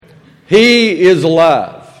He is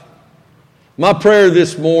alive. My prayer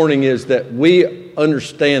this morning is that we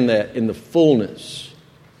understand that in the fullness,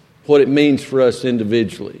 what it means for us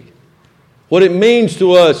individually, what it means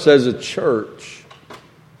to us as a church,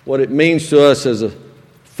 what it means to us as a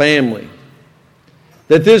family.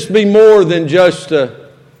 That this be more than just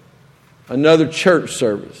another church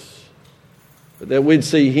service, but that we'd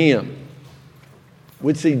see Him.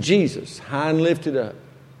 We'd see Jesus high and lifted up.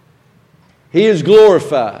 He is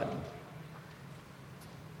glorified.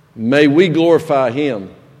 May we glorify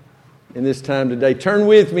Him in this time today. Turn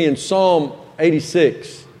with me in Psalm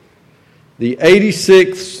 86, the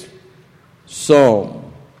 86th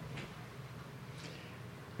Psalm.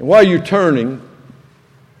 And while you're turning,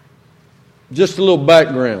 just a little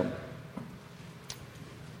background.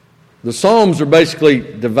 The Psalms are basically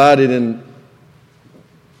divided in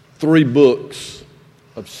 3 books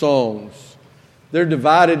of songs. They're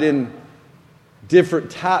divided in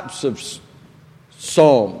different types of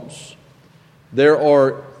psalms. There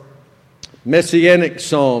are messianic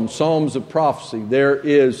psalms, psalms of prophecy. There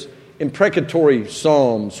is imprecatory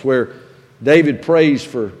psalms where David prays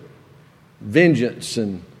for vengeance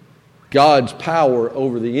and God's power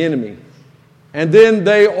over the enemy. And then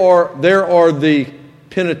there are the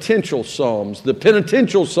penitential psalms. The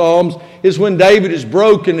penitential psalms is when David is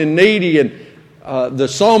broken and needy, and the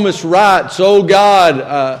psalmist writes, "Oh God,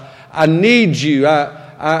 I need you.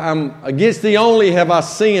 I'm against thee only have I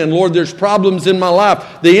sinned. Lord, there's problems in my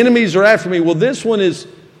life. The enemies are after me." Well, this one is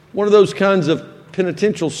one of those kinds of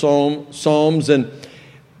penitential psalms, and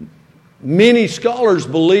many scholars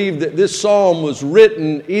believe that this psalm was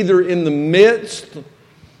written either in the midst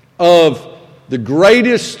of the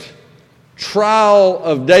greatest trial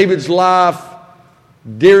of David's life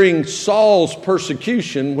during Saul's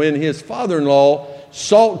persecution when his father-in-law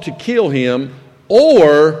sought to kill him,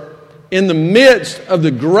 or in the midst of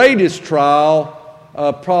the greatest trial,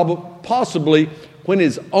 possibly when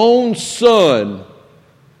his own son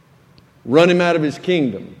run him out of his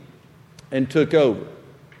kingdom and took over.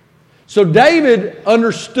 So David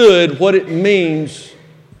understood what it means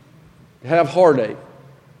to have heartache.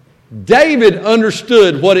 David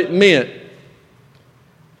understood what it meant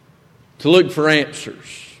to look for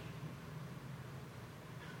answers.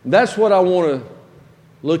 That's what I want to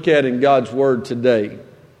look at in God's Word today.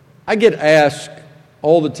 I get asked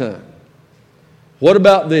all the time, what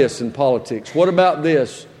about this in politics? What about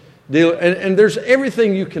this deal? And there's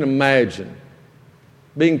everything you can imagine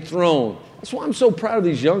being thrown. That's why I'm so proud of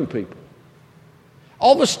these young people.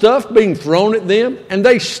 All the stuff being thrown at them, and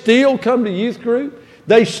they still come to youth group.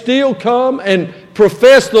 They still come and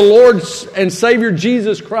profess the Lord and Savior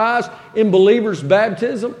Jesus Christ in believers'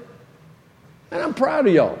 baptism. And I'm proud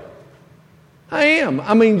of y'all. I am.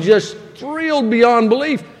 I mean, just thrilled beyond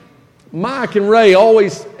belief. Mike and Ray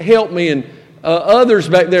always help me, and others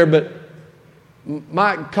back there, but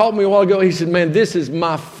Mike called me a while ago. He said, "Man, this is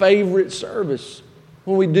my favorite service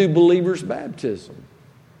when we do believers' baptism."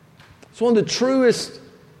 It's one of the truest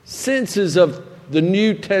senses of the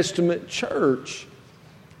New Testament church,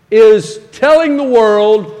 is telling the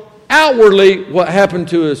world outwardly what happened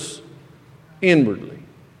to us inwardly.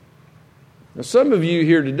 Now, some of you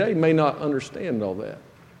here today may not understand all that.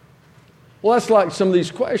 Well, that's like some of these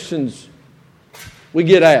questions we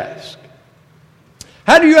get asked.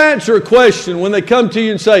 How do you answer a question when they come to you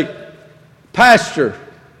and say, "Pastor,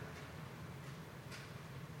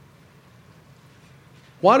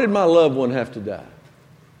 why did my loved one have to die?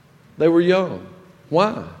 They were young.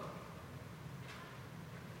 Why?"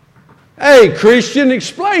 "Hey, Christian,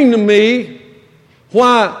 explain to me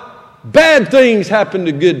why bad things happen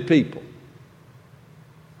to good people.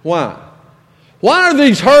 Why? Why are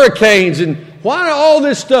these hurricanes and why are all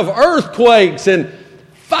this stuff, earthquakes and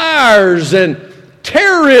fires and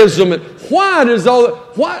terrorism, and why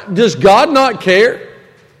does God not care?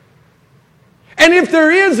 And if there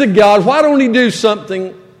is a God, why don't He do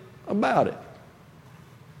something about it?"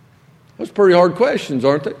 Those pretty hard questions,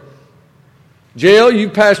 aren't they? Jail,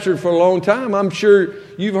 you've pastored for a long time. I'm sure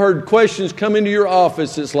you've heard questions come into your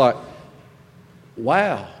office. It's like,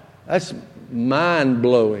 wow, that's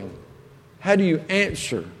mind-blowing. How do you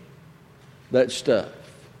answer that stuff?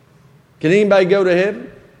 Can anybody go to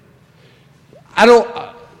heaven? I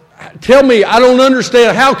don't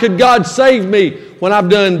understand. How could God save me when I've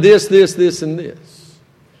done this, and this?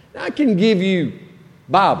 Now, I can give you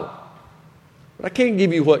Bible, but I can't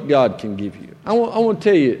give you what God can give you. I want to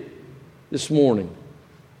tell you this morning.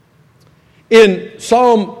 In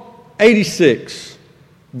Psalm 86,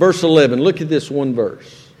 verse 11, look at this one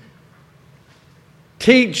verse.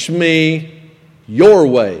 "Teach me your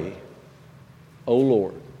way, O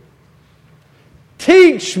Lord.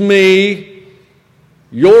 Teach me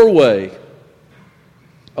your way,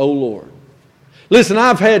 O Lord. Listen,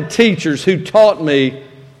 I've had teachers who taught me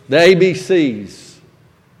the ABCs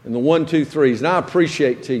and the 1, 2, 3s, and I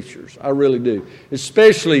appreciate teachers. I really do.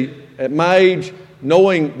 Especially at my age,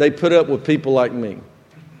 knowing they put up with people like me.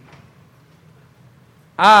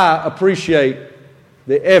 I appreciate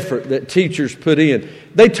the effort that teachers put in.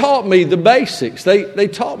 They taught me the basics. They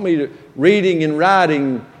taught me reading and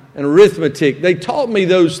writing and arithmetic. They taught me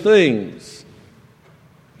those things.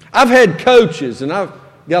 I've had coaches, and I've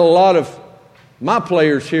got a lot of my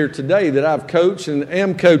players here today that I've coached and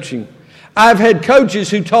am coaching. I've had coaches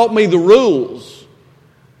who taught me the rules,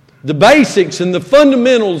 the basics and the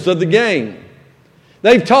fundamentals of the game.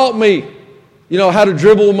 They've taught me, how to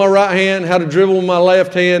dribble with my right hand, how to dribble with my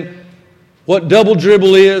left hand, what double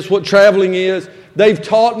dribble is, what traveling is. They've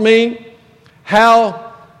taught me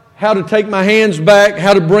how to take my hands back,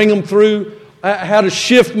 how to bring them through, how to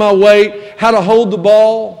shift my weight, how to hold the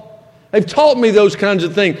ball. They've taught me those kinds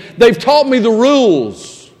of things. They've taught me the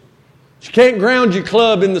rules. You can't ground your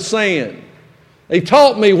club in the sand. They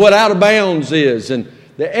taught me what out of bounds is and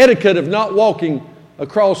the etiquette of not walking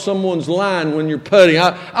across someone's line when you're putting.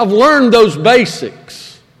 I've learned those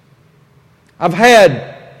basics. I've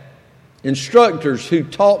had instructors who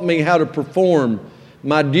taught me how to perform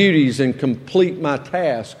my duties and complete my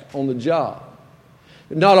task on the job.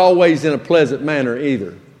 Not always in a pleasant manner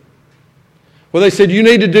either. Well, they said, you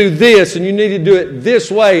need to do this and you need to do it this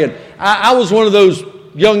way. And I was one of those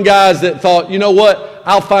young guys that thought, you know what,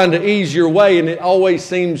 I'll find an easier way, and it always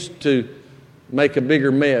seems to make a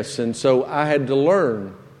bigger mess. And so I had to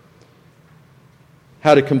learn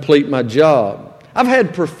how to complete my job. I've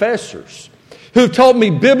had professors who have taught me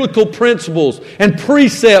biblical principles and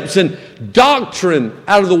precepts and doctrine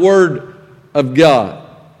out of the Word of God.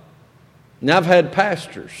 And I've had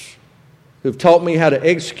pastors who've taught me how to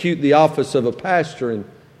execute the office of a pastor and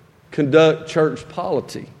conduct church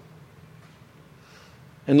polity.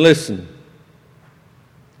 And listen,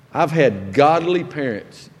 I've had godly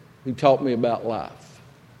parents who taught me about life.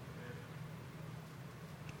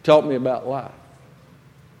 Taught me about life.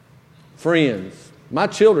 Friends, my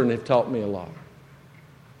children have taught me a lot.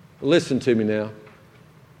 Listen to me now.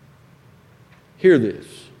 Hear this.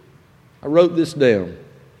 I wrote this down.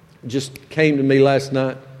 It just came to me last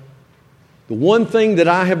night. The one thing that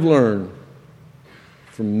I have learned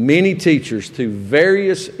from many teachers through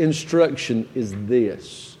various instruction is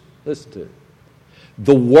this. Listen to it.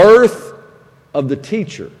 The worth of the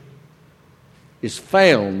teacher is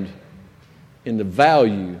found in the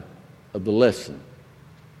value of the lesson.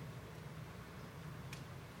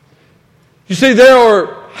 You see, there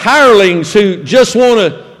are hirelings who just want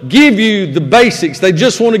to give you the basics. They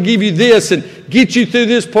just want to give you this and get you through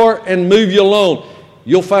this part and move you along.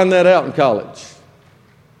 You'll find that out in college.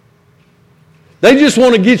 They just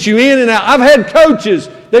want to get you in and out. I've had coaches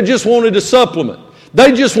that just wanted to supplement.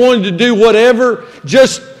 They just wanted to do whatever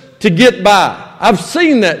just to get by. I've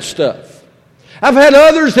seen that stuff. I've had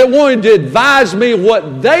others that wanted to advise me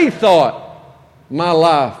what they thought my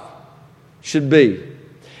life should be.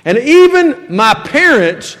 And even my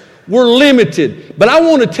parents were limited. But I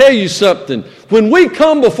want to tell you something. When we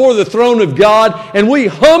come before the throne of God and we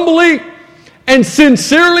humbly and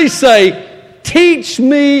sincerely say, teach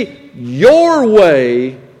me your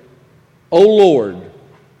way, O Lord,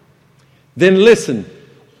 then listen,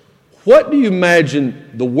 what do you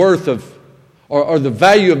imagine the worth of or the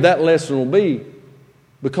value of that lesson will be?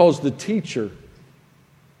 Because the teacher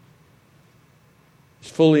is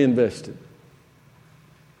fully invested.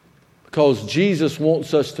 Because Jesus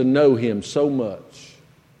wants us to know Him so much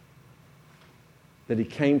that He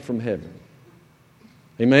came from heaven.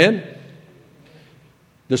 Amen?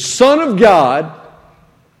 The Son of God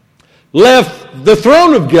left the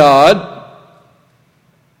throne of God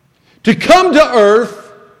to come to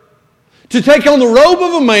earth, to take on the robe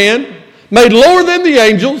of a man, made lower than the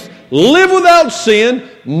angels, live without sin,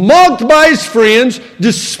 mocked by His friends,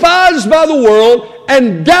 despised by the world,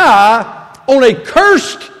 and die on a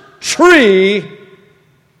cursed tree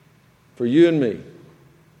for you and me.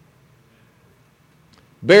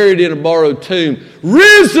 Buried in a borrowed tomb,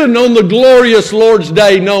 risen on the glorious Lord's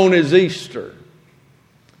Day known as Easter.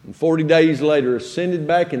 And 40 days later, ascended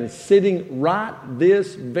back and is sitting right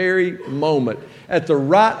this very moment at the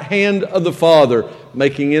right hand of the Father,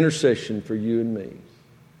 making intercession for you and me.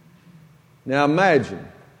 Now imagine,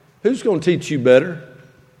 who's going to teach you better?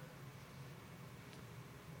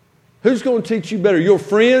 Who's going to teach you better? Your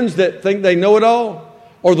friends that think they know it all,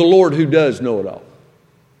 or the Lord who does know it all?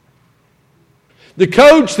 The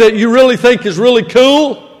coach that you really think is really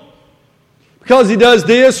cool because he does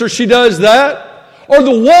this or she does that? or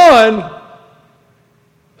the one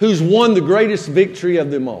who's won the greatest victory of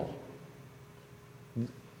them all?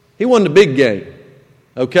 He won the big game.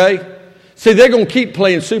 Okay? See, they're going to keep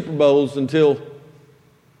playing Super Bowls until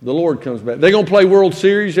the Lord comes back. They're going to play World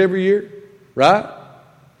Series every year, right? I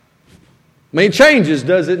mean, it changes,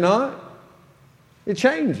 does it not? It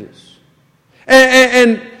changes.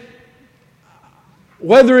 And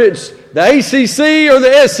whether it's the ACC or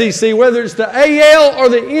the SEC, whether it's the AL or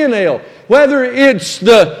the NL, whether it's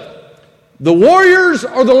the Warriors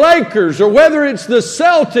or the Lakers, or whether it's the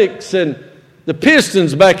Celtics and the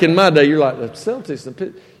Pistons back in my day, you're like, the Celtics, the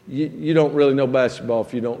Pistons. You don't really know basketball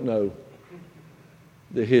if you don't know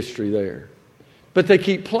the history there. But they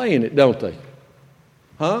keep playing it, don't they?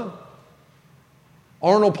 Huh?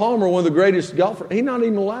 Arnold Palmer, one of the greatest golfers, he's not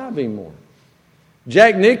even alive anymore.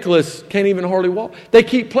 Jack Nicklaus can't even hardly walk. They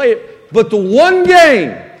keep playing it. But the one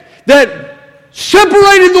game that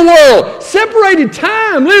separated the world, separated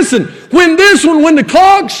time. Listen, when the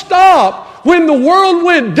clock stopped, when the world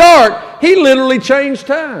went dark, he literally changed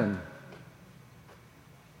time.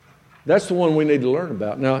 That's the one we need to learn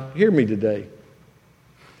about. Now, hear me today.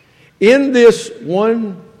 In this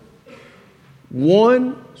one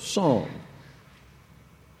song,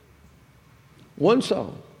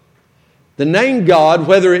 the name God,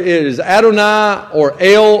 whether it is Adonai or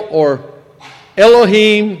El or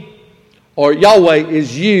Elohim or Yahweh,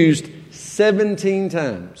 is used 17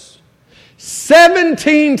 times.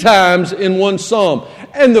 17 times in one psalm.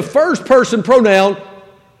 And the first person pronoun,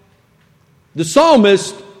 the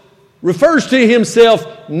psalmist, refers to himself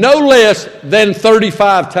no less than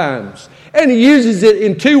 35 times. And he uses it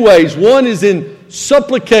in two ways. One is in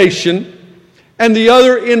supplication and the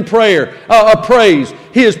other in praise.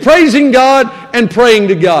 He is praising God and praying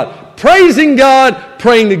to God. Praising God,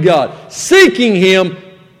 praying to God. Seeking Him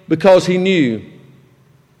because he knew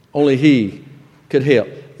only He could help.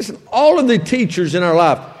 Listen, all of the teachers in our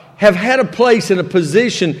life have had a place and a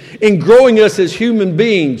position in growing us as human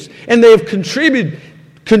beings. And they have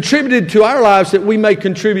contributed to our lives that we may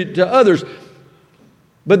contribute to others.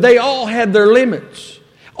 But they all had their limits.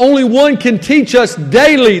 Only one can teach us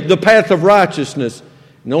daily the path of righteousness.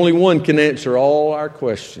 And only one can answer all our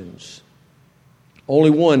questions. Only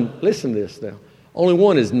one, listen to this now, only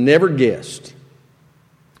one has never guessed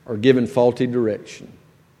or given faulty direction.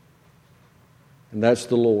 And that's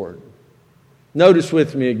the Lord. Notice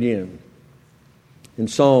with me again in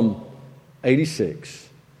Psalm 86,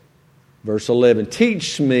 verse 11.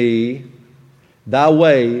 Teach me thy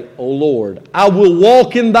way, O Lord. I will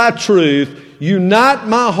walk in thy truth. Unite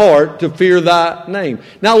my heart to fear thy name.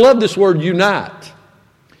 Now I love this word, unite.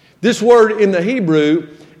 This word in the Hebrew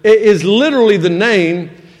is literally the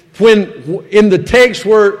name when in the text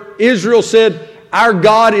where Israel said, our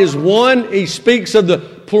God is one. He speaks of the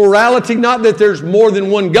plurality, not that there's more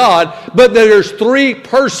than one God, but that there's three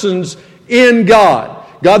persons in God.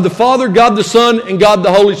 God the Father, God the Son, and God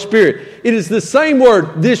the Holy Spirit. It is the same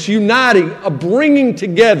word, this uniting, a bringing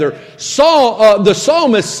together. The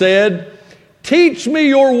psalmist said, teach me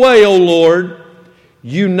your way, O Lord.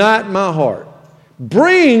 Unite my heart.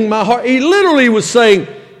 Bring my heart. He literally was saying,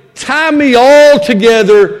 tie me all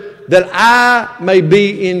together that I may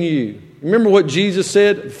be in you. Remember what Jesus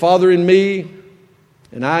said? Father in me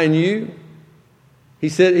and I in you. He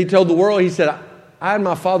told the world, he said, I and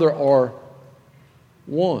my Father are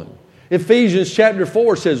one. Ephesians chapter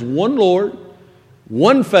 4 says, one Lord,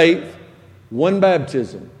 one faith, one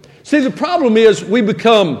baptism. See, the problem is we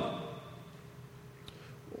become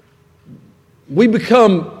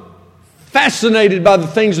fascinated by the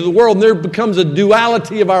things of the world, and there becomes a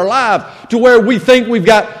duality of our life to where we think we've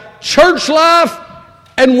got church life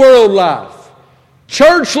and world life.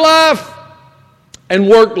 Church life and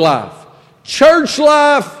work life. Church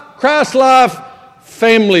life, Christ life,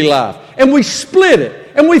 family life. And we split it.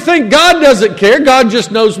 And we think God doesn't care. God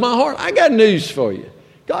just knows my heart. I got news for you.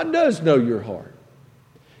 God does know your heart.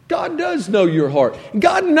 God does know your heart.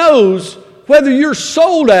 God knows whether you're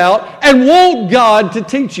sold out and want God to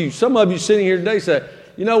teach you. Some of you sitting here today say,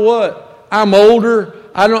 you know what? I'm older.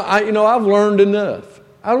 I've learned enough.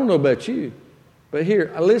 I don't know about you. But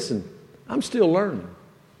here, listen, I'm still learning.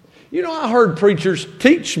 You know, I heard preachers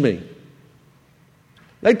teach me.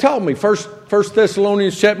 They taught me, 1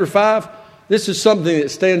 Thessalonians chapter 5, this is something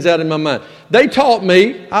that stands out in my mind. They taught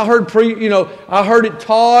me, I heard it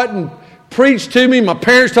taught and preached to me. My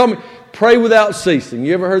parents taught me, pray without ceasing.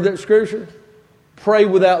 You ever heard that scripture? Pray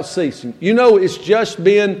without ceasing. You know, it's just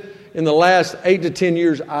been in the last 8 to 10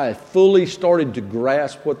 years I have fully started to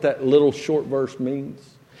grasp what that little short verse means.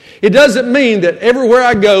 It doesn't mean that everywhere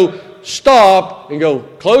I go, stop and go,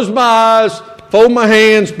 close my eyes fold my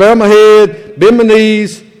hands, bow my head, bend my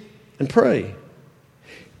knees, and pray.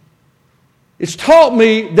 It's taught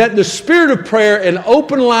me that the spirit of prayer, an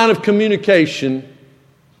open line of communication,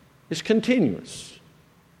 is continuous.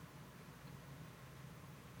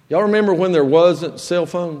 Y'all remember when there wasn't cell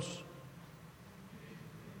phones?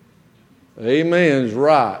 Amen is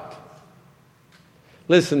right.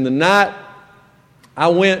 Listen, the night I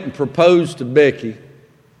went and proposed to Becky,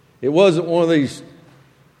 it wasn't one of these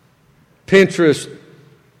Pinterest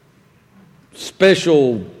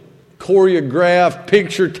special choreographed,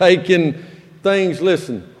 picture-taking things.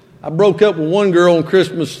 Listen, I broke up with one girl on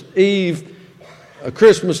Christmas Eve, a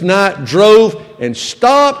Christmas night, drove and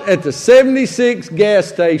stopped at the 76 gas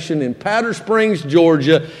station in Powder Springs,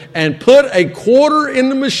 Georgia, and put a quarter in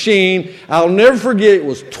the machine. I'll never forget, it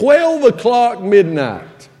was 12 o'clock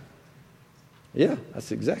midnight. Yeah,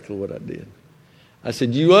 that's exactly what I did. I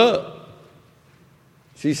said, "You up?"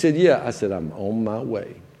 She said, "Yeah." I said, "I'm on my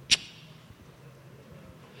way."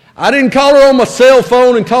 I didn't call her on my cell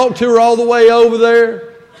phone and talk to her all the way over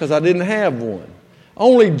there because I didn't have one.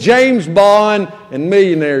 Only James Bond and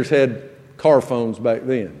millionaires had car phones back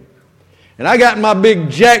then. And I got in my big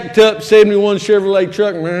jacked up 71 Chevrolet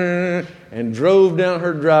truck and drove down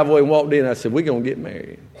her driveway and walked in. I said, "We're going to get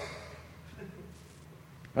married."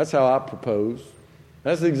 That's how I proposed.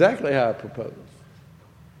 That's exactly how I proposed.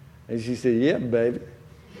 And she said, "Yeah, baby."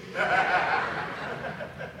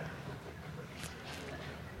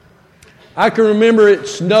 I can remember it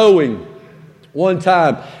snowing one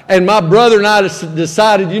time, and my brother and I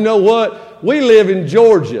decided, you know what? We live in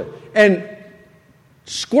Georgia, and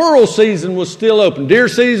squirrel season was still open. Deer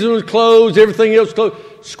season was closed, everything else closed.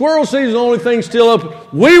 Squirrel season was the only thing still open.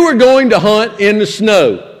 We were going to hunt in the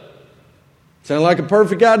snow. Sound like a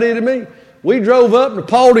perfect idea to me. We drove up to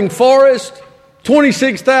Paulding Forest,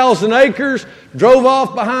 26,000 acres, drove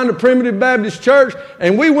off behind the Primitive Baptist Church,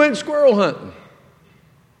 and we went squirrel hunting.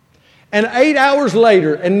 And 8 hours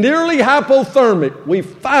later, and nearly hypothermic, we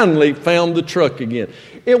finally found the truck again.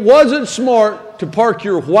 It wasn't smart to park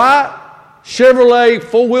your white Chevrolet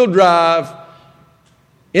four-wheel drive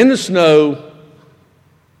in the snow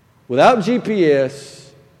without GPS,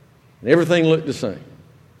 and everything looked the same.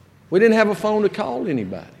 We didn't have a phone to call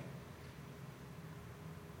anybody.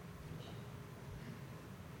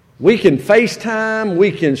 We can FaceTime,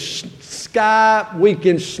 we can Skype, we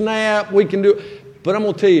can Snap, we can do... But I'm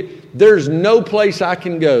going to tell you, there's no place I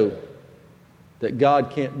can go that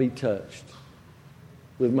God can't be touched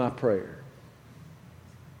with my prayer.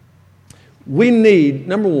 We need,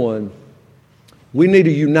 number one, we need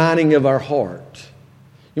a uniting of our heart.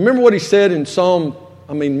 You remember what he said in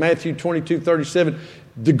Matthew 22:37?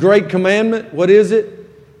 The great commandment, what is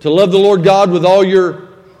it? To love the Lord God with all your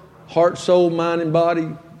heart, soul, mind, and body.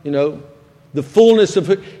 You know, the fullness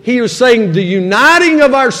of it. He was saying the uniting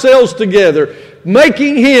of ourselves together,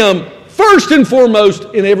 making Him first and foremost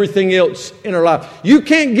in everything else in our life. You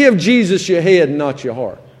can't give Jesus your head and not your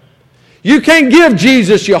heart. You can't give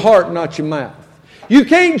Jesus your heart and not your mouth. You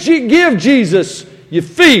can't give Jesus your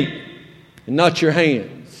feet and not your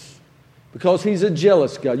hands. Because He's a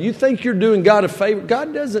jealous God. You think you're doing God a favor.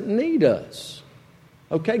 God doesn't need us.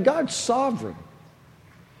 Okay? God's sovereign.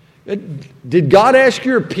 Did God ask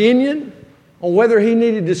your opinion on whether He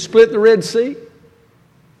needed to split the Red Sea?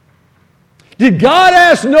 Did God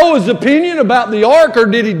ask Noah's opinion about the ark, or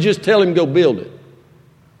did He just tell him go build it?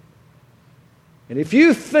 And if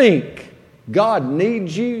you think God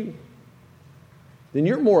needs you, then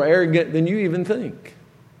you're more arrogant than you even think.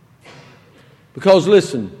 Because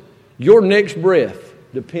listen, your next breath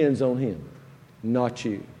depends on Him, not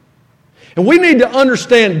you. And we need to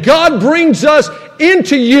understand God brings us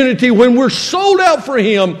into unity when we're sold out for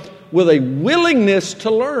Him with a willingness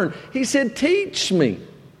to learn. He said, "Teach me."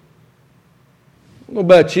 I don't know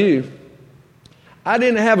about you. I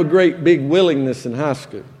didn't have a great big willingness in high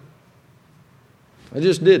school. I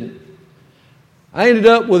just didn't. I ended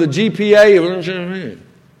up with a GPA of...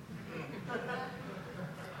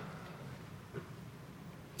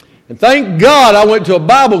 And thank God I went to a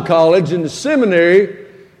Bible college in the seminary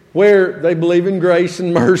where they believe in grace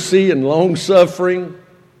and mercy and long-suffering.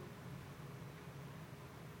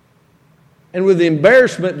 And with the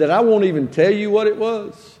embarrassment that I won't even tell you what it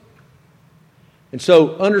was. And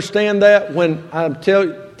so understand that when I tell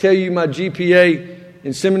you my GPA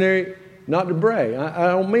in seminary, not to brag. I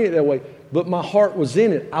don't mean it that way. But my heart was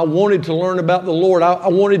in it. I wanted to learn about the Lord. I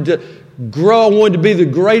wanted to grow. I wanted to be the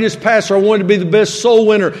greatest pastor. I wanted to be the best soul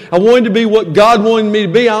winner. I wanted to be what God wanted me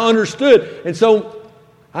to be. I understood. And so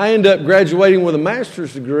I ended up graduating with a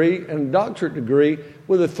master's degree and a doctorate degree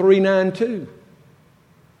with a 3.92.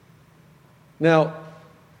 Now,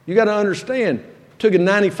 You got to understand, it took a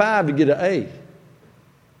 95 to get an A,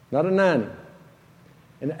 not a 90.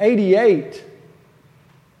 An 88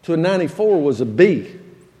 to a 94 was a B.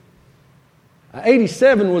 An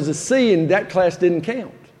 87 was a C, and that class didn't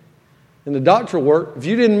count. In the doctoral work, if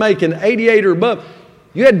you didn't make an 88 or above,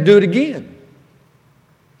 you had to do it again.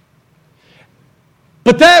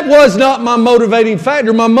 But that was not my motivating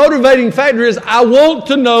factor. My motivating factor is I want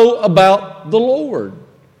to know about the Lord.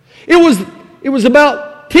 It was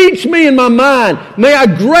about teach me in my mind. May I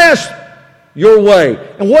grasp your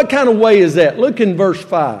way. And what kind of way is that? Look in verse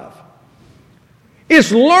 5.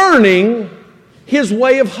 It's learning His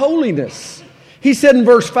way of holiness. He said in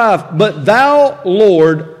verse 5, but thou,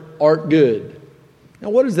 Lord, art good. Now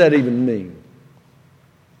what does that even mean?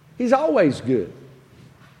 He's always good.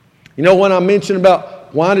 You know, when I mentioned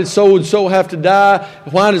about why did so and so have to die?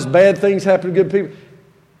 Why does bad things happen to good people?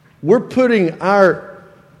 We're putting our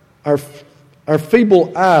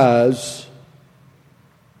feeble eyes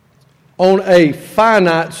on a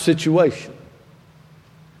finite situation.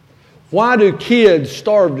 Why do kids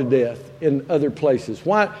starve to death in other places?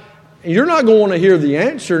 Why? You're not going to want to hear the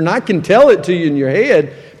answer, and I can tell it to you in your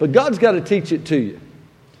head, but God's got to teach it to you.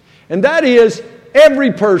 And that is,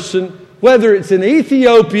 every person, whether it's in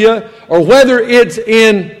Ethiopia or whether it's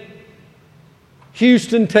in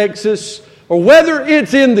Houston, Texas, or whether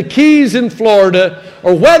it's in the Keys in Florida,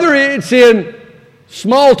 or whether it's in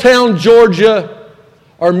small town Georgia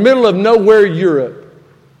or middle of nowhere Europe,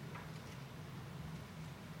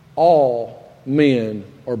 all men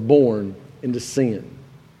are born into sin.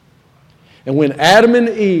 And when Adam and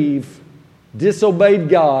Eve disobeyed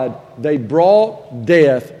God, they brought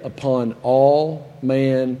death upon all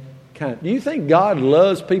mankind. Do you think God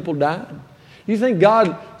loves people dying? Do you think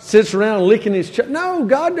God sits around licking His chops? No,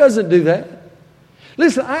 God doesn't do that.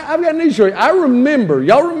 Listen, I've got news for you.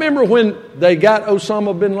 Y'all remember when they got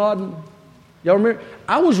Osama bin Laden? Y'all remember?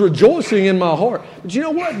 I was rejoicing in my heart. But you know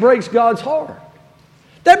what breaks God's heart?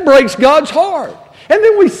 That breaks God's heart. And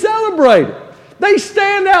then we celebrate it. They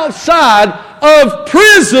stand outside of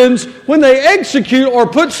prisons when they execute or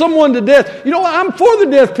put someone to death. You know what? I'm for the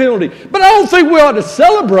death penalty, but I don't think we ought to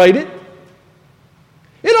celebrate it.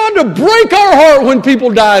 It ought to break our heart when people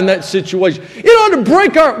die in that situation. It ought to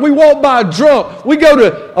break we walk by drunk. We go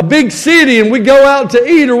to a big city and we go out to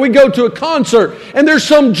eat, or we go to a concert and there's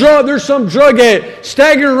some drug addict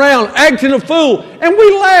staggering around acting a fool, and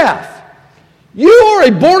we laugh. You are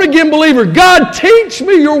a born-again believer. God, teach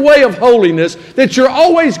me your way of holiness, that you're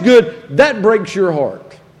always good. That breaks your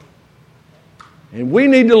heart. And we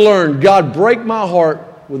need to learn, God, break my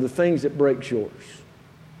heart with the things that breaks yours.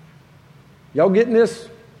 Y'all getting this?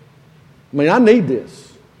 I mean, I need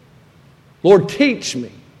this. Lord, teach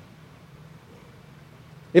me.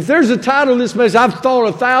 If there's a title of this message, I've thought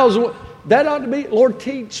 1,000, that ought to be, Lord,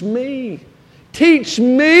 teach me. Teach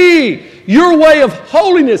me your way of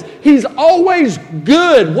holiness. He's always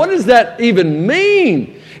good. What does that even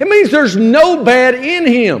mean? It means there's no bad in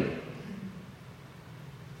Him.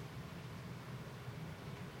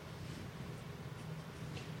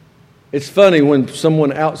 It's funny when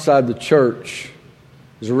someone outside the church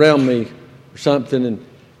is around me or something, and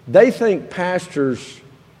they think pastors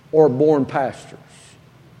are born pastors.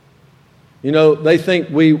 You know, they think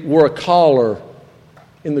we wore a collar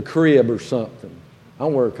in the crib or something. I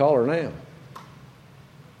don't wear a collar now.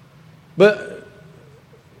 But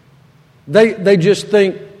they just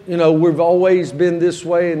think, you know, we've always been this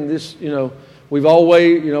way, and this, you know, we've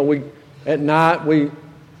always, you know, we at night we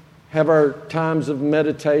have our times of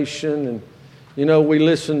meditation, and, you know, we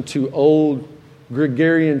listen to old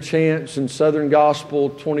Gregorian chants and Southern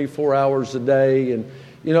gospel 24 hours a day, and,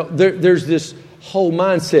 you know, there's this whole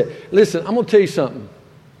mindset. Listen, I'm going to tell you something.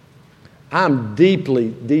 I'm deeply,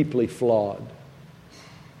 deeply flawed.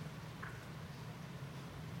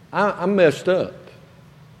 I'm messed up.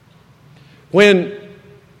 When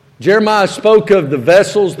Jeremiah spoke of the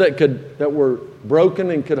vessels that were broken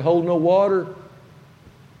and could hold no water,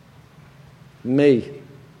 me.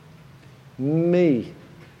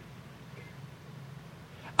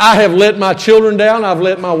 I have let my children down. I've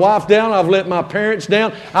let my wife down. I've let my parents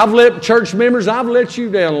down. I've let church members. I've let you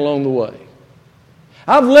down along the way.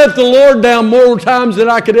 I've let the Lord down more times than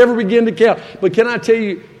I could ever begin to count. But can I tell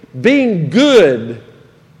you, being good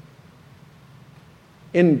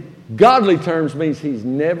in godly terms means He's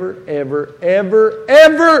never, ever, ever,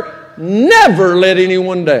 ever, never let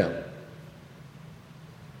anyone down.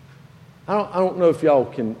 I don't know if y'all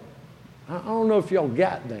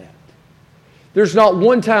got that. There's not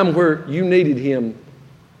one time where you needed Him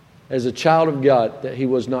as a child of God that He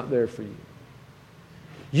was not there for you.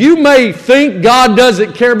 You may think God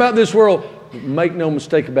doesn't care about this world. Make no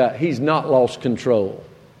mistake about it, He's not lost control.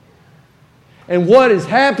 And what is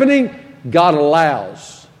happening, God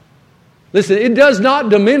allows. Listen, it does not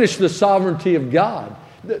diminish the sovereignty of God.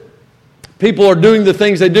 People are doing the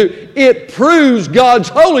things they do. It proves God's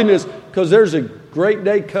holiness because there's a great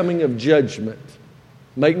day coming of judgment.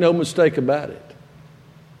 Make no mistake about it.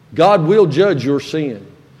 God will judge your sin.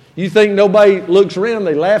 You think nobody looks around,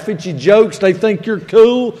 they laugh at you, jokes, they think you're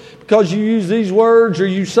cool because you use these words or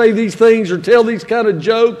you say these things or tell these kind of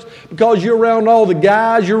jokes because you're around all the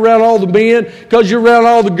guys, you're around all the men, because you're around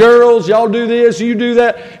all the girls, y'all do this, you do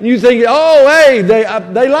that, and you think, oh, hey,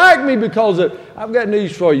 they like me because of it. I've got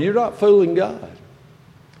news for you. You're not fooling God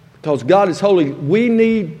because God is holy. We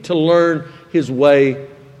need to learn His way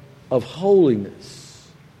of holiness.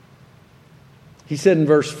 He said in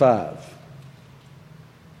verse 5,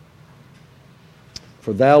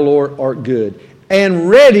 "For thou, Lord, art good, and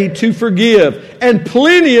ready to forgive, and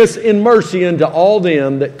plenteous in mercy unto all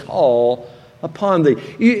them that call upon thee."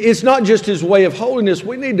 It's not just His way of holiness.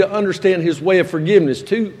 We need to understand His way of forgiveness.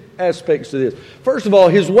 Two aspects to this. First of all,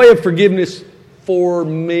 His way of forgiveness for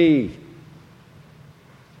me.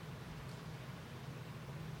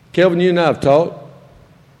 Kelvin, you and I have talked.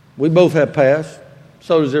 We both have past.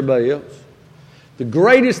 So does everybody else. The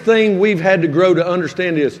greatest thing we've had to grow to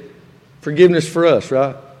understand is forgiveness for us,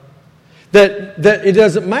 right? That it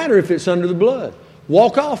doesn't matter if it's under the blood.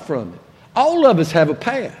 Walk off from it. All of us have a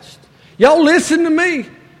past. Y'all listen to me.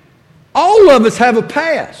 All of us have a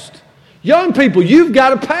past. Young people, you've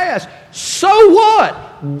got a past. So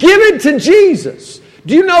what? Give it to Jesus.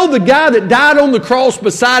 Do you know the guy that died on the cross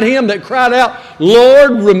beside Him that cried out,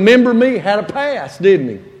 "Lord, remember me," had a past, didn't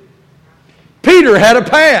he? Peter had a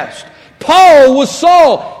past. Paul was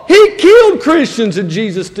Saul. He killed Christians and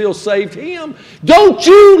Jesus still saved him. Don't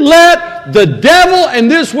you let the devil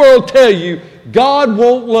and this world tell you God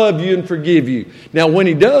won't love you and forgive you. Now when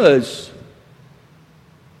He does,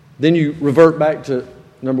 then you revert back to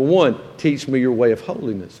number one, teach me your way of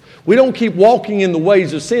holiness. We don't keep walking in the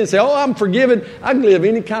ways of sin and say, oh, I'm forgiven, I can live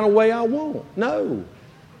any kind of way I want. No.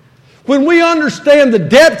 When we understand the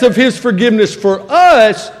depth of His forgiveness for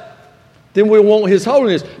us, then we want His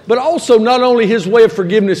holiness. But also not only His way of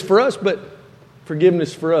forgiveness for us, but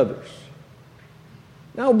forgiveness for others.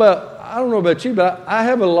 Now, I don't know about you, but I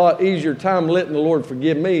have a lot easier time letting the Lord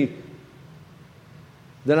forgive me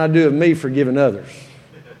than I do of me forgiving others.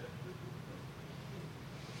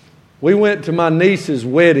 We went to my niece's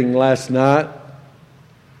wedding last night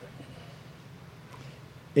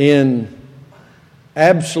in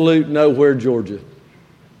absolute nowhere, Georgia.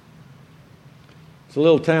 It's a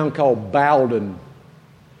little town called Bowden.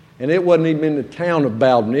 And it wasn't even in the town of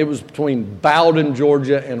Bowden. It was between Bowden,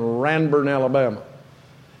 Georgia and Ranburne, Alabama.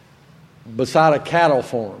 Beside a cattle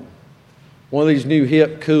farm. One of these new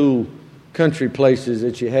hip, cool country places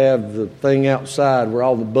that you have the thing outside where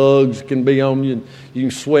all the bugs can be on you and you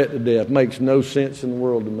can sweat to death. Makes no sense in the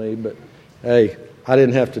world to me. But hey, I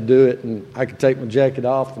didn't have to do it. And I could take my jacket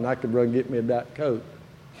off and I could run and get me a Diet Coke.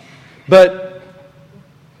 But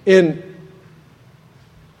in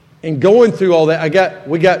going through all that,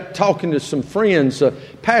 we got talking to some friends, a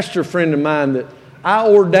pastor friend of mine that I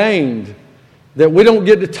ordained, that we don't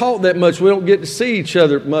get to talk that much. We don't get to see each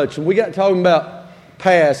other much. And we got talking about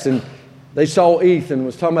past, and they saw Ethan,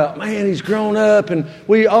 was talking about, man, he's grown up, and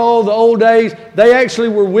all the old days. They actually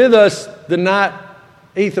were with us the night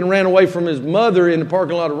Ethan ran away from his mother in the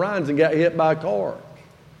parking lot of Ryan's and got hit by a car.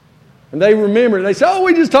 And they remembered. They said, oh,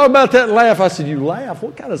 we just talked about that and laugh. I said, you laugh?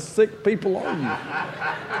 What kind of sick people are you?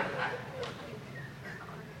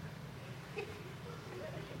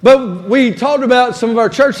 But we talked about some of our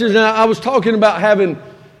churches, and I was talking about having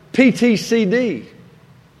PTCD.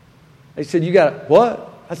 They said, you got what?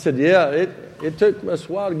 I said, yeah, it took us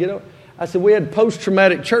a while to get over. I said, we had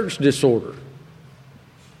post-traumatic church disorder.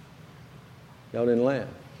 Y'all didn't laugh.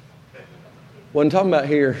 Wasn't talking about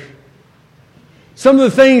here. Some of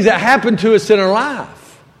the things that happen to us in our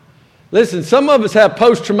life. Listen, some of us have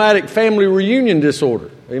post-traumatic family reunion disorder.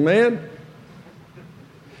 Amen?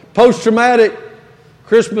 Post-traumatic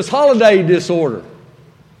Christmas holiday disorder.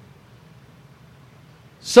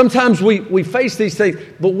 Sometimes we face these things,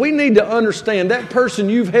 but we need to understand that person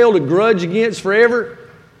you've held a grudge against forever.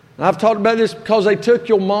 And I've talked about this because they took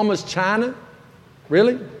your mama's china.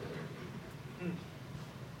 Really?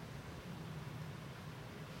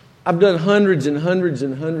 I've done hundreds and hundreds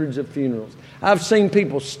and hundreds of funerals. I've seen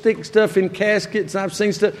people stick stuff in caskets. I've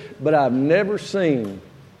seen stuff, but I've never seen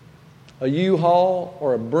a U-Haul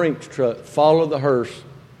or a Brinks truck follow the hearse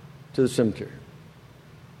to the cemetery.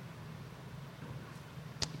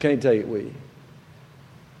 Can't take it with you.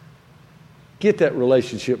 Get that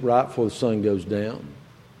relationship right before the sun goes down.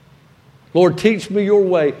 Lord, teach me your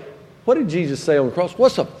way. What did Jesus say on the cross?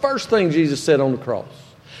 What's the first thing Jesus said on the cross?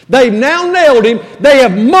 They've now nailed him. They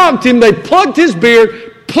have mocked him. They plucked his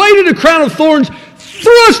beard, plaited a crown of thorns,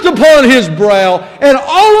 thrust upon his brow, and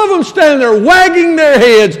all of them standing there wagging their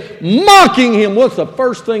heads, mocking him. What's the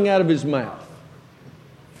first thing out of his mouth?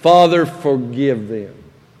 Father, forgive them,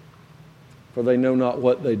 for they know not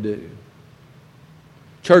what they do.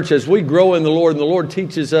 Church, as we grow in the Lord and the Lord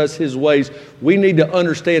teaches us his ways, we need to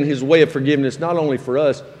understand his way of forgiveness, not only for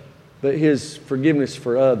us, but his forgiveness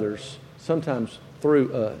for others, sometimes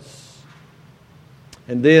through us.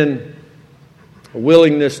 And then a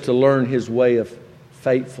willingness to learn his way of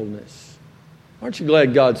faithfulness. Aren't you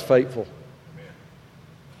glad God's faithful?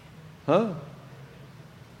 Huh?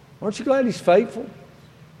 Aren't you glad he's faithful?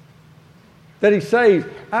 That he saved.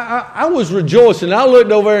 I was rejoicing. I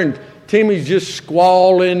looked over there and Timmy's just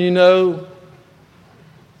squalling, you know.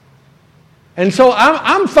 And so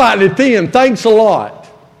I'm fighting it then. Thanks a lot.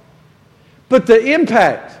 But the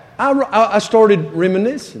impact, I started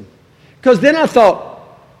reminiscing. Because then I thought,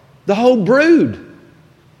 the whole brood,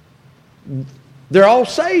 they're all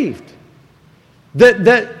saved.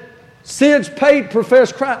 That since Pate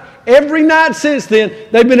professed Christ, every night since then,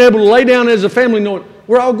 they've been able to lay down as a family knowing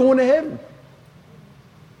we're all going to heaven.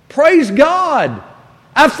 Praise God.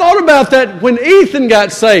 I've thought about that when Ethan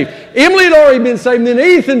got saved. Emily had already been saved, and then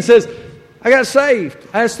Ethan says, I got saved.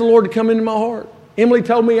 I asked the Lord to come into my heart. Emily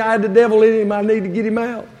told me I had the devil in him. I need to get him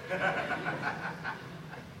out.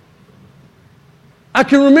 I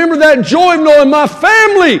can remember that joy of knowing my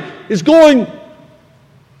family is going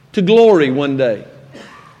to glory one day.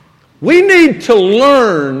 We need to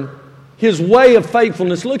learn his way of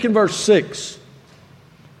faithfulness. Look in verse 6.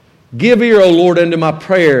 Give ear, O Lord, unto my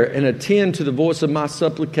prayer, and attend to the voice of my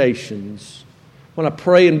supplications. When I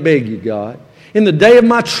pray and beg you, God. In the day of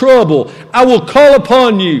my trouble, I will call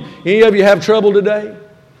upon you. Any of you have trouble today?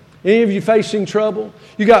 Any of you facing trouble?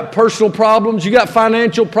 You got personal problems. You got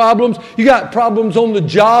financial problems. You got problems on the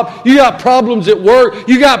job. You got problems at work.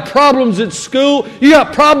 You got problems at school. You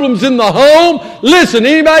got problems in the home. Listen,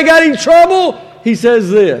 anybody got any trouble? He says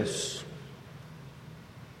this.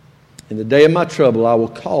 In the day of my trouble, I will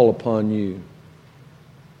call upon you.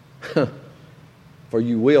 For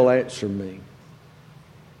you will answer me.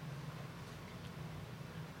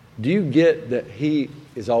 Do you get that he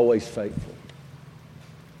is always faithful?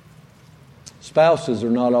 Spouses are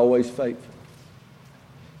not always faithful.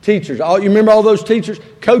 Teachers, you remember all those teachers?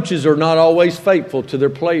 Coaches are not always faithful to their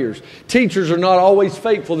players. Teachers are not always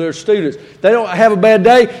faithful to their students. They don't have a bad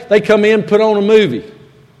day. They come in, put on a movie.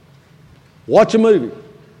 Watch a movie.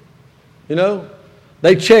 You know,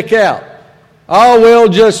 they check out. Oh, well,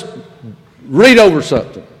 just read over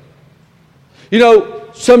something. You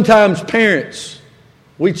know, sometimes parents,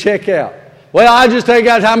 we check out. Well, I just think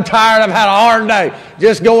I'm tired. I've had a hard day.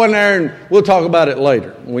 Just go in there and we'll talk about it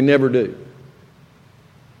later. We never do.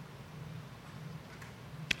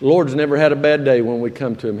 The Lord's never had a bad day when we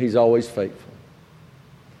come to him. He's always faithful.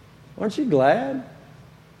 Aren't you glad?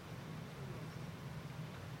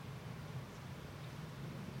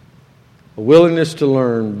 A willingness to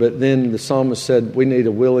learn, but then the psalmist said we need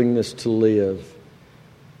a willingness to live.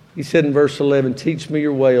 He said in verse 11, teach me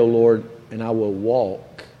your way, O Lord, and I will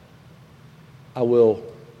walk. I will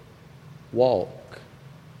walk.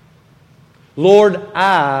 Lord,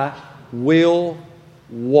 I will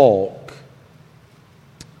walk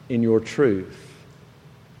in your truth.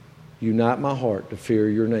 Unite my heart to fear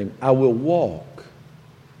your name. I will walk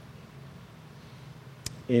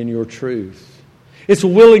in your truth. It's a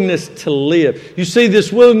willingness to live. You see,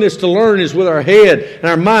 this willingness to learn is with our head and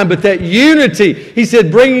our mind, but that unity, he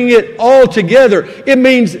said, bringing it all together, it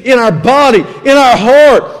means in our body, in our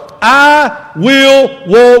heart, I will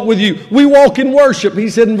walk with you. We walk in worship,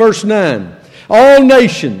 he said in verse 9. All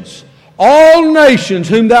nations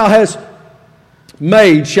whom thou hast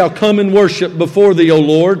made shall come and worship before thee, O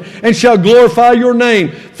Lord, and shall glorify your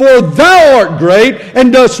name. For thou art great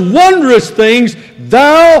and dost wondrous things.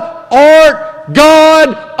 Thou art God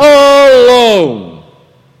alone.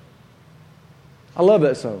 I love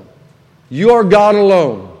that song. You are God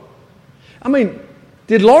alone. I mean,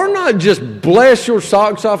 did Laura not just bless your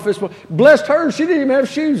socks off this morning? Blessed her, she didn't even have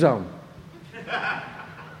shoes on.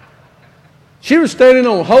 She was standing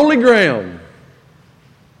on holy ground.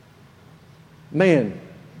 Man,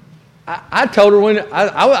 I told her when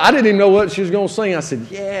I didn't even know what she was going to sing. I said,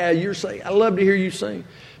 yeah, you're singing. I love to hear you sing.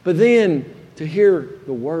 But then to hear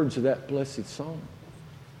the words of that blessed song.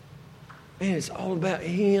 Man, it's all about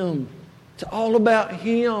him. It's all about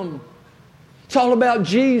him. It's all about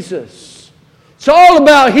Jesus. It's all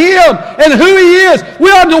about Him and who He is. We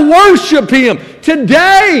ought to worship Him.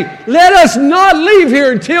 Today, let us not leave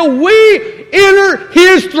here until we enter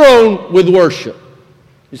His throne with worship.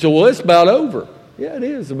 You say, well, it's about over. Yeah, it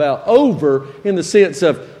is about over in the sense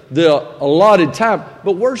of the allotted time.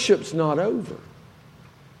 But worship's not over.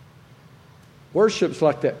 Worship's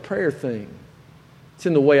like that prayer thing. It's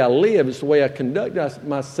in the way I live. It's the way I conduct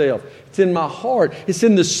myself. It's in my heart. It's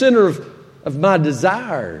in the center of my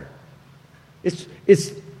desire.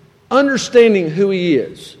 It's understanding who He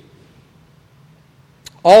is.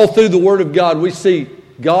 All through the Word of God, we see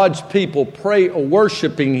God's people pray or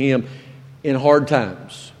worshiping Him in hard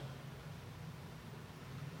times.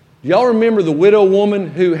 Do y'all remember the widow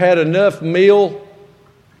woman who had enough meal,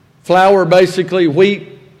 flour basically,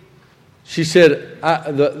 wheat? She said,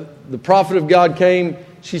 the prophet of God came.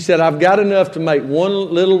 She said, I've got enough to make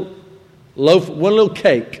one little loaf, one little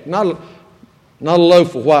cake, not a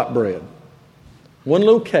loaf of white bread. One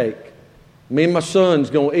little cake. Me and my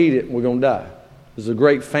son's going to eat it and we're going to die. There's a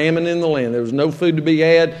great famine in the land. There was no food to be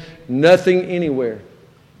had, nothing anywhere.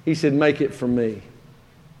 He said, make it for me.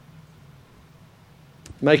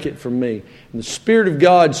 Make it for me. And the Spirit of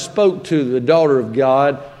God spoke to the daughter of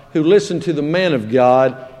God who listened to the man of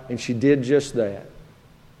God, and she did just that.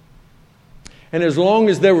 And as long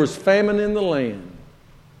as there was famine in the land,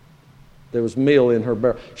 there was meal in her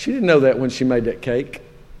barrel. She didn't know that when she made that cake.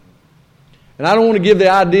 And I don't want to give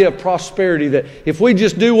the idea of prosperity that if we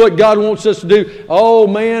just do what God wants us to do, oh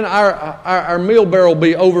man, our meal barrel will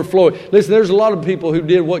be overflowing. Listen, there's a lot of people who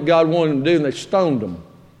did what God wanted them to do and they stoned them.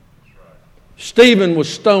 Stephen was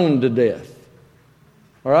stoned to death.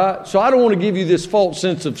 All right? So I don't want to give you this false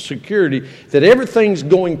sense of security that everything's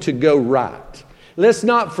going to go right. Let's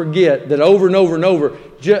not forget that over and over and over,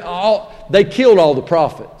 they killed all the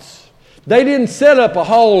prophets. They didn't set up a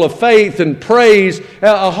hall of faith and praise,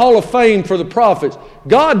 a hall of fame for the prophets.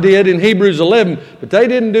 God did in Hebrews 11, but they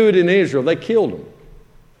didn't do it in Israel. They killed them.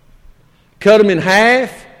 Cut them in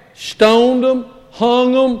half, stoned them,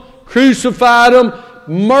 hung them, crucified them,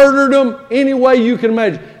 murdered them, any way you can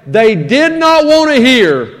imagine. They did not want to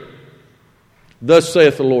hear, thus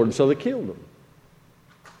saith the Lord. And so they killed them.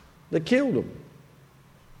 They killed them.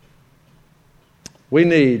 We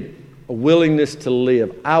need a willingness to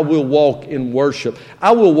live. I will walk in worship.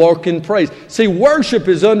 I will walk in praise. See, worship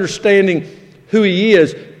is understanding who He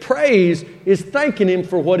is. Praise is thanking Him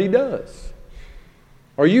for what He does.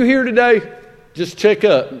 Are you here today? Just check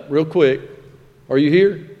up real quick. Are you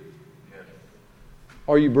here?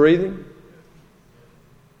 Are you breathing?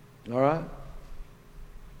 All right.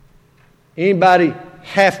 Anybody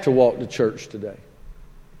have to walk to church today?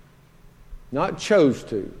 Not chose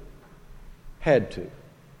to. Had to.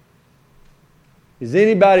 Is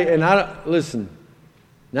anybody, and listen,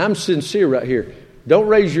 now I'm sincere right here. Don't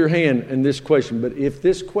raise your hand in this question, but if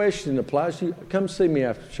this question applies to you, come see me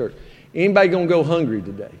after church. Anybody going to go hungry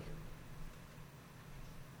today?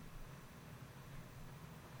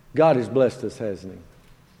 God has blessed us, hasn't He?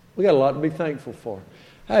 We got a lot to be thankful for.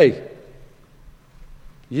 Hey,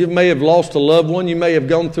 you may have lost a loved one. You may have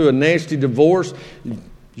gone through a nasty divorce.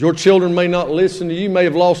 Your children may not listen to you. You may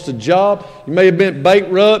have lost a job. You may have been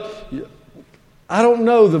bankrupt. I don't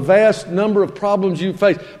know the vast number of problems you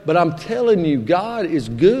face, but I'm telling you, God is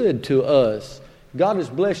good to us. God has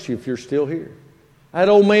blessed you if you're still here. I had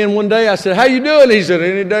an old man one day, I said, how you doing? He said,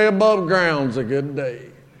 any day above ground's a good day.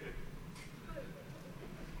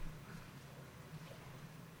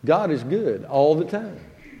 God is good all the time.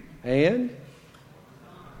 And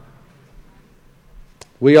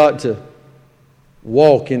we ought to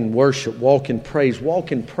walk in worship, walk in praise,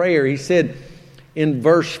 walk in prayer. He said in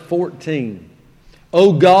verse 14,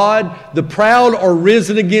 O God, the proud are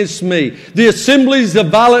risen against me. The assemblies of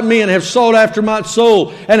violent men have sought after my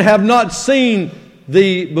soul and have not seen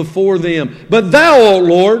thee before them. But thou, O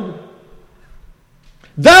Lord,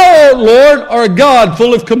 are a God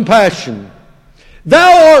full of compassion.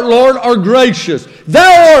 Thou art, Lord, are gracious.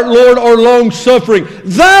 Thou art, Lord, are long-suffering.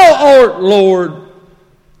 Thou art, Lord,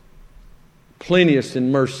 plenteous in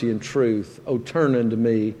mercy and truth. O turn unto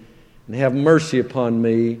me and have mercy upon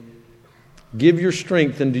me. Give your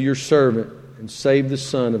strength unto your servant and save the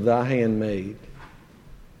son of thy handmaid.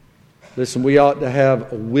 Listen, we ought to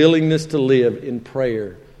have a willingness to live in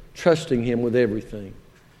prayer, trusting Him with everything.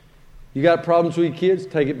 You got problems with your kids?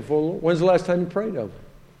 Take it before the Lord. When's the last time you prayed over it?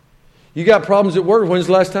 You got problems at work? When's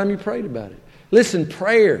the last time you prayed about it? Listen,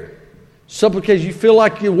 prayer, supplication, you feel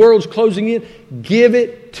like your world's closing in, give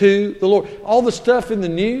it to the Lord. All the stuff in the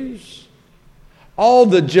news, all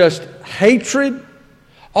the just hatred,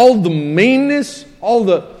 all the meanness, all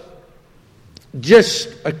the just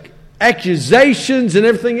accusations and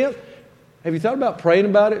everything else, Have you thought about praying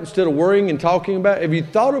about it instead of worrying and talking about it? Have you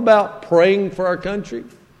thought about praying for our country?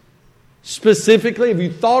 Specifically, have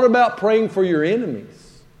you thought about praying for your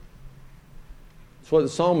enemies? That's what the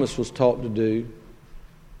psalmist was taught to do.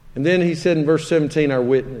 And then he said in verse 17, our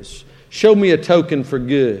witness, show me a token for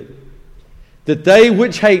good, that they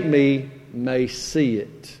which hate me may see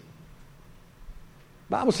it.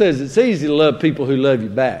 The Bible says it's easy to love people who love you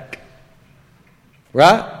back.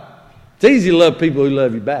 Right? It's easy to love people who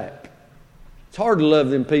love you back. It's hard to love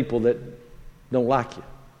them people that don't like you.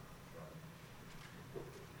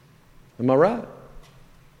 Am I right?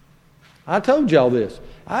 I told y'all this.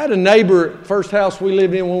 I had a neighbor at first house we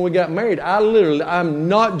lived in when we got married. I'm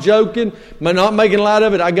not joking, I'm not making light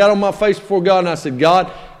of it. I got on my face before God and I said,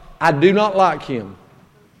 God, I do not like him.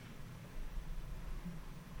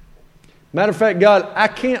 Matter of fact, God, I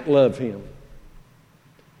can't love him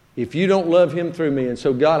if you don't love him through me. And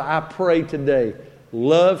so, God, I pray today,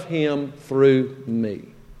 love him through me.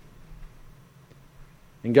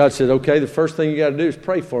 And God said, okay, the first thing you got to do is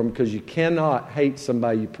pray for him, because you cannot hate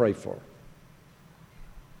somebody you pray for.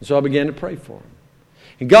 And so I began to pray for him.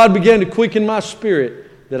 And God began to quicken my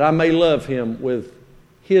spirit that I may love him with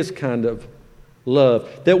his kind of love.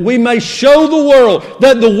 That we may show the world,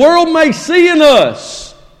 that the world may see in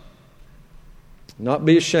us. Not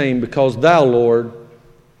be ashamed, because thou, Lord,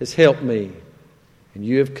 has helped me. And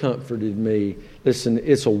you have comforted me. Listen,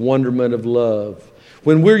 it's a wonderment of love.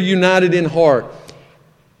 When we're united in heart,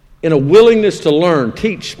 in a willingness to learn,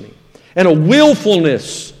 teach me, and a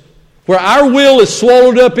willfulness where our will is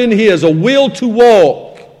swallowed up in his, a will to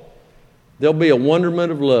walk, there'll be a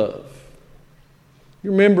wonderment of love.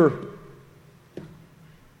 You remember,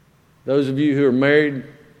 those of you who are married,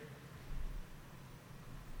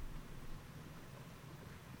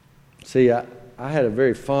 see, I had a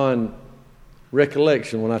very fond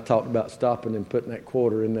recollection when I talked about stopping and putting that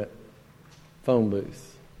quarter in that phone booth.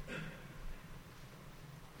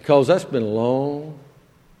 Because that's been a long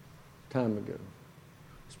time ago.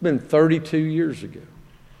 It's been 32 years ago.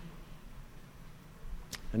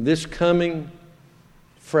 And this coming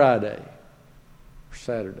Friday, or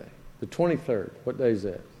Saturday, the 23rd, what day is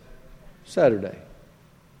that? Saturday.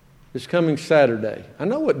 This coming Saturday. I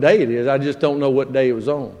know what day it is, I just don't know what day it was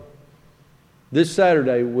on. This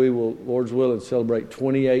Saturday, we will, Lord's willing, celebrate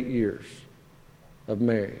 28 years of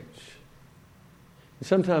marriage. And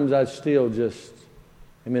sometimes I still just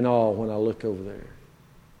am in awe when I look over there.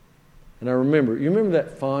 And I remember, you remember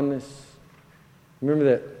that fondness? Remember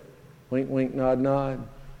that wink, wink, nod, nod?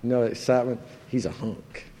 You know that excitement? He's a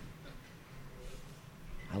hunk.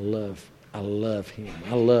 I love him.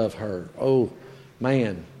 I love her. Oh,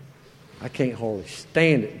 man. I can't hardly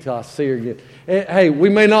stand it until I see her again. Hey, we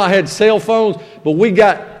may not have had cell phones, but we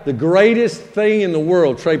got the greatest thing in the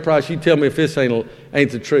world. Trey Price, you tell me if this ain't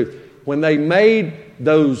the truth. When they made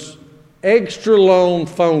those extra long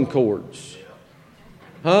phone cords,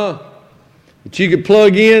 that you could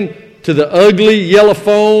plug in to the ugly yellow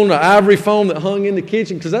phone, the ivory phone that hung in the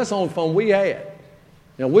kitchen, because that's the only phone we had.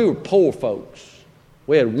 Now, we were poor folks.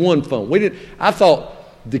 We had one phone. I thought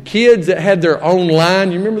the kids that had their own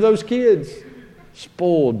line, you remember those kids?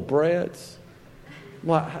 Spoiled brats.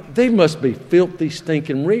 Well, they must be filthy,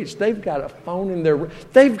 stinking rich. They've got a phone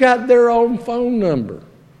they've got their own phone number.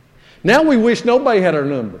 Now we wish nobody had our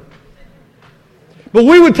number. But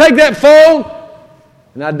we would take that phone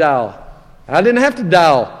and I'd dial. I didn't have to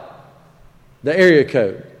dial the area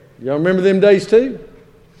code. Y'all remember them days too?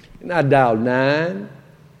 And I'd dial 9,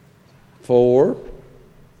 4,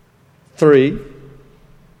 3,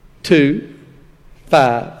 2,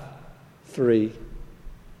 5, 3,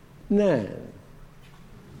 9.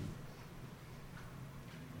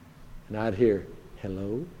 And I'd hear,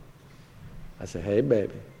 hello? I said, hey,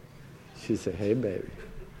 baby. She'd say, hey, baby.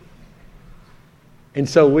 And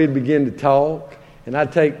so we'd begin to talk, and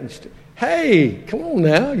I'd take, hey, come on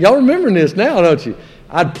now. Y'all remembering this now, don't you?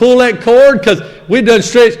 I'd pull that cord because we'd done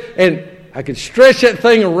stretch, and I could stretch that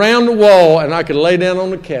thing around the wall, and I could lay down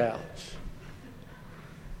on the couch.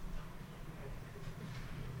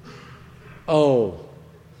 Oh,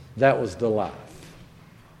 that was the life.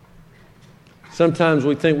 Sometimes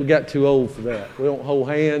we think we got too old for that. We don't hold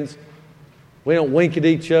hands. We don't wink at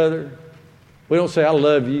each other. We don't say, I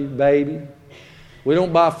love you, baby. We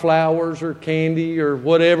don't buy flowers or candy or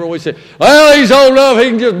whatever. We say, well, he's old enough, he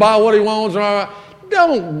can just buy what he wants.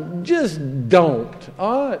 Don't.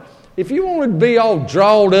 All right? If you want to be all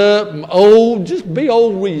drawled up and old, just be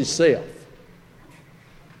old with yourself.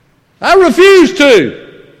 I refuse to.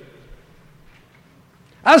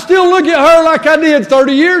 I still look at her like I did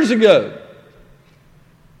 30 years ago.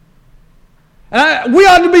 We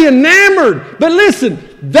ought to be enamored. But listen,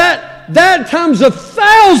 that That times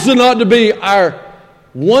 1,000 ought to be our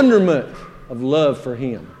wonderment of love for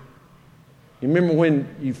Him. You remember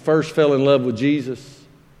when you first fell in love with Jesus?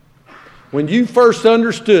 When you first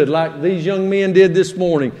understood, like these young men did this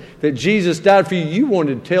morning, that Jesus died for you, you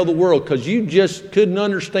wanted to tell the world because you just couldn't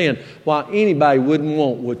understand why anybody wouldn't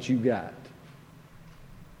want what you got.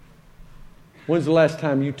 When's the last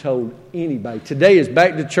time you told anybody? Today is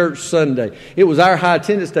Back to Church Sunday. It was our high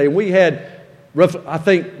attendance day, and we had, I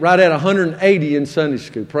think, right at 180 in Sunday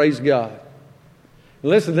school. Praise God. And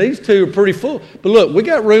listen, these two are pretty full. But look, we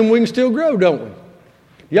got room we can still grow, don't we?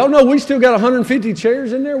 Y'all know we still got 150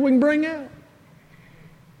 chairs in there we can bring out.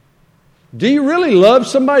 Do you really love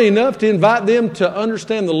somebody enough to invite them to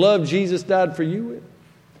understand the love Jesus died for you with?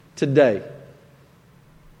 Today,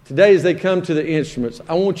 as they come to the instruments,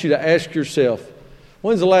 I want you to ask yourself,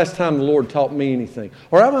 when's the last time the Lord taught me anything?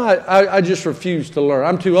 Or I just refuse to learn.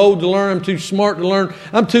 I'm too old to learn. I'm too smart to learn.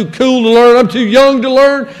 I'm too cool to learn. I'm too young to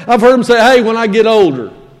learn. I've heard them say, hey, when I get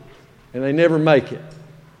older. And they never make it.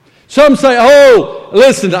 Some say, oh,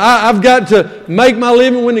 listen, I've got to make my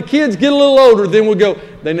living when the kids get a little older, then we'll go.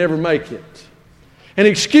 They never make it. And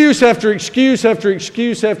excuse after excuse after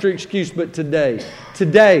excuse after excuse. But today,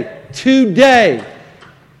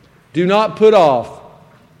 do not put off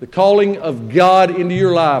the calling of God into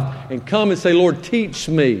your life and come and say, Lord, teach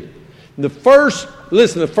me. And the first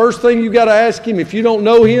thing you got to ask Him, if you don't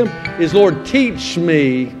know Him, is, Lord, teach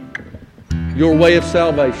me your way of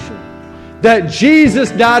salvation. That Jesus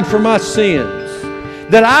died for my sins.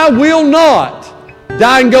 That I will not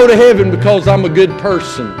die and go to heaven because I'm a good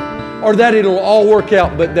person. Or that it'll all work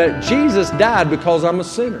out. But that Jesus died because I'm a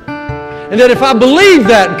sinner. And that if I believe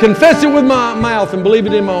that and confess it with my mouth and believe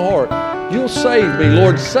it in my heart, You'll save me.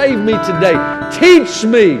 Lord, save me today. Teach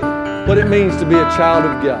me what it means to be a child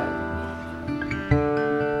of God.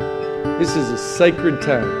 This is a sacred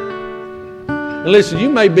time. And listen, you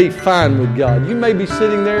may be fine with God. You may be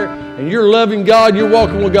sitting there and you're loving God, you're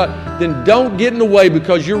walking with God. Then don't get in the way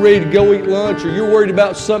because you're ready to go eat lunch or you're worried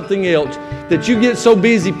about something else, that you get so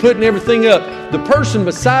busy putting everything up. The person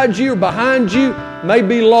beside you or behind you may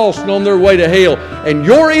be lost and on their way to hell. And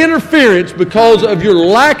your interference because of your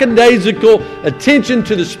lackadaisical attention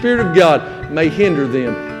to the Spirit of God may hinder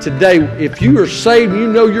them. Today, if you are saved and you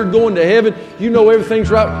know you're going to heaven, you know everything's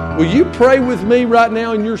right, will you pray with me right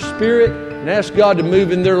now in your spirit and ask God to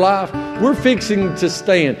move in their life? We're fixing to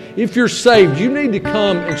stand. If you're saved, you need to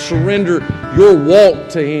come and surrender your walk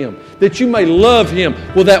to Him, that you may love Him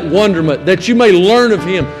with that wonderment, that you may learn of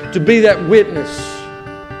Him to be that witness,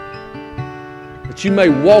 that you may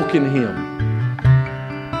walk in Him,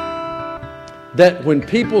 that when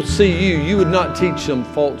people see you, you would not teach them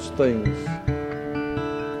false things.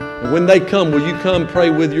 And when they come, will you come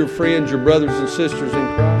pray with your friends, your brothers and sisters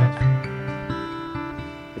in Christ?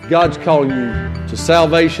 If God's calling you to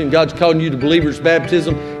salvation, God's calling you to believer's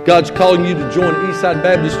baptism, God's calling you to join Eastside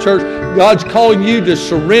Baptist Church, God's calling you to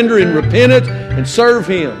surrender in repentance and serve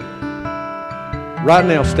Him. Right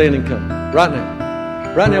now, stand and come. Right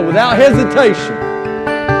now. Right now, without hesitation.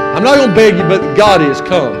 I'm not going to beg you, but God is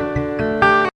come.